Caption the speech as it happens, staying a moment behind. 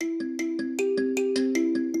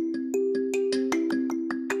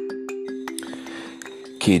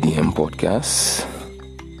KDM podcast.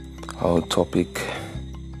 Our topic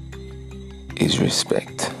is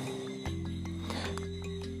respect.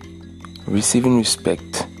 Receiving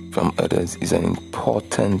respect from others is an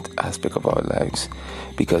important aspect of our lives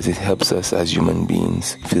because it helps us as human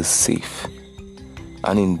beings feel safe,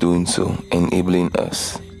 and in doing so, enabling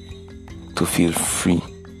us to feel free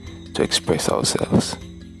to express ourselves.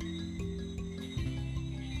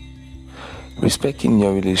 Respect in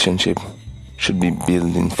your relationship should be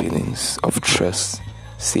building feelings of trust,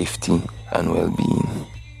 safety, and well-being.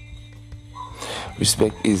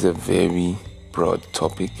 Respect is a very broad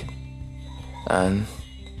topic, and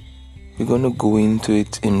we're going to go into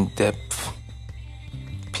it in depth,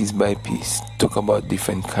 piece by piece, talk about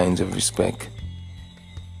different kinds of respect.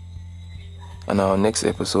 And our next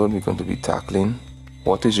episode, we're going to be tackling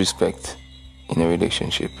what is respect in a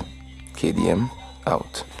relationship. KDM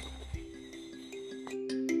out.